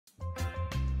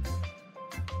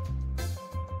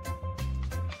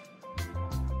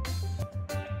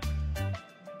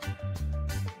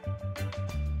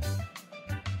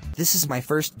This is my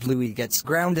first Bluey gets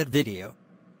grounded video.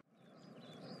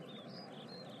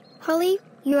 Holly,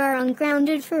 you are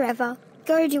ungrounded forever.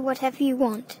 Go do whatever you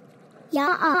want. Yeah.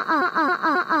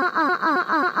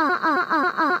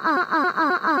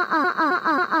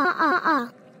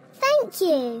 Thank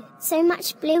you so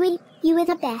much, Bluey. You were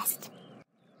the best.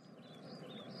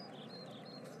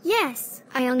 Yes,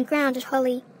 I ungrounded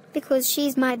Holly because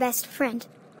she's my best friend.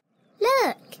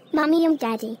 Look, Mummy and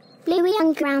Daddy, Bluey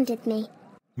ungrounded me.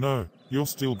 No, you're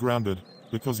still grounded,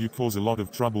 because you cause a lot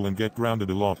of trouble and get grounded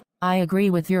a lot. I agree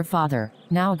with your father.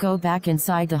 Now go back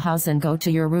inside the house and go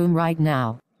to your room right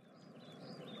now.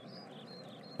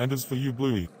 And as for you,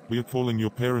 Bluey, we are calling your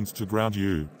parents to ground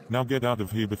you. Now get out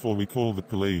of here before we call the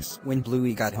police. When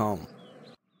Bluey got home.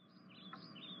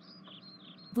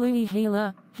 Bluey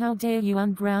healer, how dare you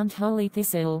unground Holly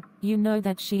Thistle? You know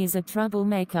that she is a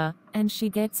troublemaker, and she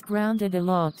gets grounded a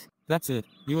lot. That's it.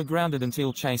 You are grounded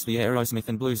until Chase the Aerosmith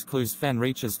and Blues Clues fan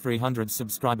reaches 300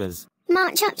 subscribers.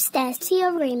 March upstairs to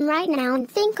your room right now and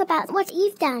think about what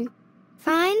you've done.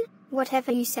 Fine,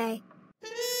 whatever you say.